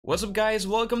What's up guys,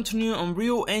 welcome to new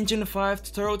Unreal Engine 5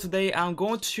 tutorial. Today I'm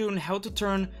going to show you how to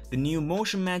turn the new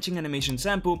motion matching animation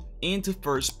sample into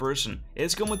first person.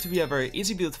 It's going to be a very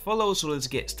easy video to follow, so let's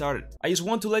get started. I just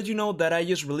want to let you know that I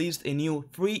just released a new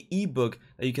free ebook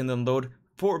that you can download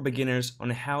for beginners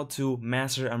on how to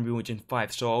master Unreal Engine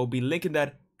 5, so I'll be linking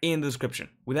that in the description.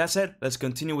 With that said, let's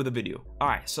continue with the video.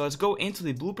 Alright, so let's go into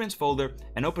the blueprints folder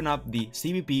and open up the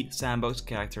CBP sandbox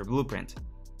character blueprint.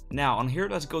 Now on here,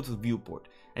 let's go to the viewport.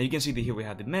 And you can see that here we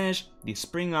have the mesh, the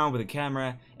spring arm with the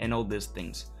camera, and all these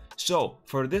things. So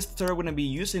for this tutorial, we're going to be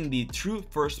using the true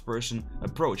first person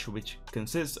approach, which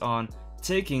consists on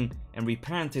taking and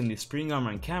reparenting the spring arm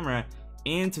and camera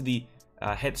into the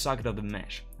head socket of the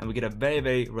mesh, and we get a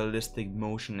very realistic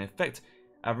motion effect.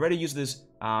 I've already used this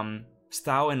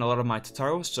style in a lot of my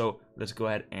tutorials, so let's go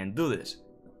ahead and do this.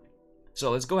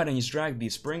 So let's go ahead and just drag the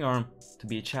spring arm to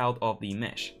be a child of the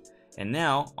mesh. And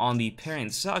now on the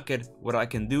parent socket, what I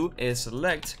can do is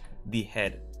select the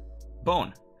head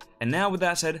bone. And now with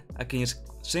that said, I can just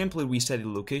simply reset the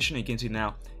location. You can see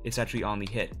now it's actually on the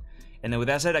head. And then with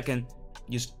that said, I can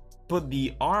just put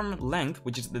the arm length,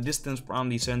 which is the distance from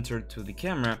the center to the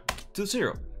camera, to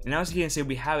 0. And now as you can see,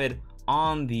 we have it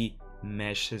on the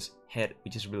mesh's head,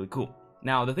 which is really cool.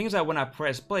 Now the thing is that when I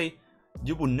press play,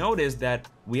 you will notice that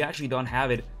we actually don't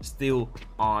have it still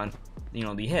on,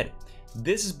 the head.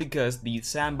 This is because the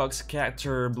sandbox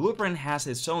character blueprint has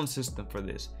its own system for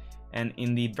this, and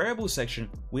in the variable section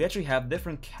we actually have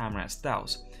different camera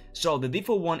styles. So the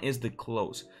default one is the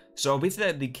close. So if we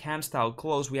set the cam style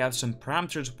close, we have some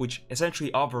parameters which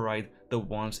essentially override the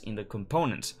ones in the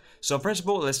components. So first of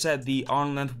all, let's set the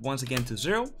arm length once again to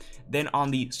 0. Then on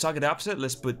the socket offset,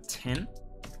 let's put 10,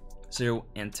 0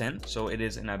 and 10, so it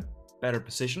is in a better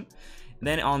position.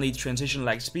 Then on the transition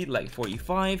lag speed, like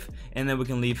 45, and then we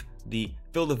can leave the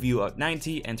field of view at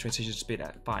 90 and transition speed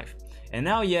at 5. And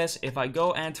now yes, if I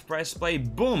go and press play,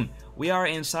 boom, we are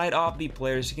inside of the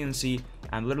player. As you can see,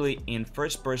 I'm literally in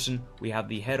first person. We have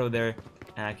the head over there,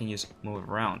 and I can just move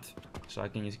around. So I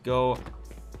can just go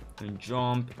and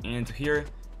jump into here,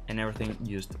 and everything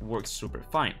just works super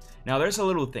fine. Now there's a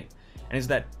little thing, and it's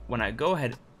that when I go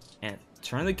ahead and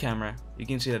turn the camera, you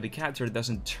can see that the character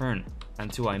doesn't turn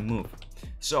until I move.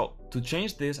 So to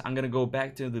change this, I'm gonna go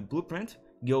back to the blueprint,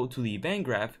 go to the event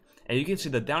graph, and you can see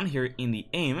that down here in the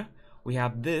aim, we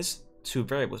have these two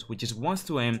variables, which is once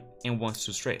to aim and once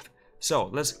to strafe. So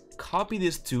let's copy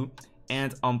these two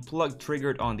and unplug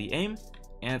triggered on the aim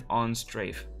and on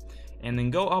strafe. And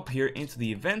then go up here into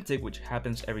the event tick, which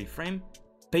happens every frame,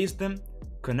 paste them,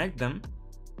 connect them,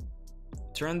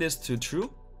 turn this to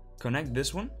true, connect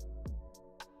this one,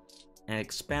 and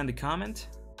expand the comment,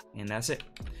 and that's it.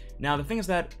 Now the thing is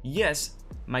that yes,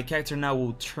 my character now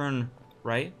will turn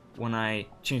right when I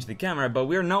change the camera, but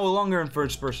we are no longer in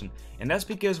first person, and that's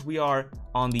because we are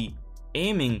on the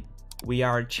aiming, we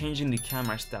are changing the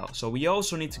camera style. So we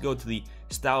also need to go to the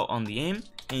style on the aim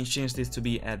and change this to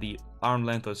be at the arm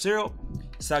length of 0,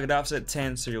 socket offset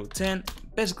 10, 0, 10,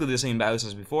 basically the same values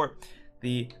as before,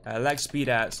 the lag speed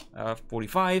as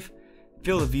 45,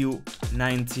 field of view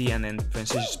 90, and then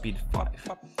transition speed 5.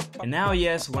 And now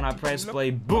yes, when I press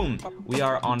play, boom, we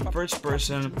are on first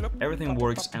person, everything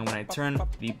works, and when I turn,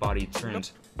 the body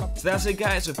turns. So that's it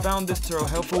guys, if you found this tutorial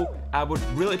helpful, I would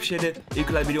really appreciate it if you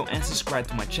could like the video and subscribe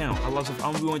to my channel. I have lots of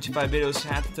Unreal Engine 5 videos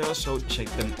and tutorials, so check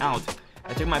them out.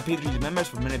 I check my Patreon members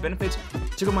for many benefits.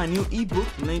 Check out my new ebook,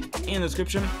 link in the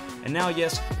description. And now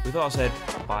yes, with all said,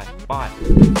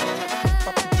 bye.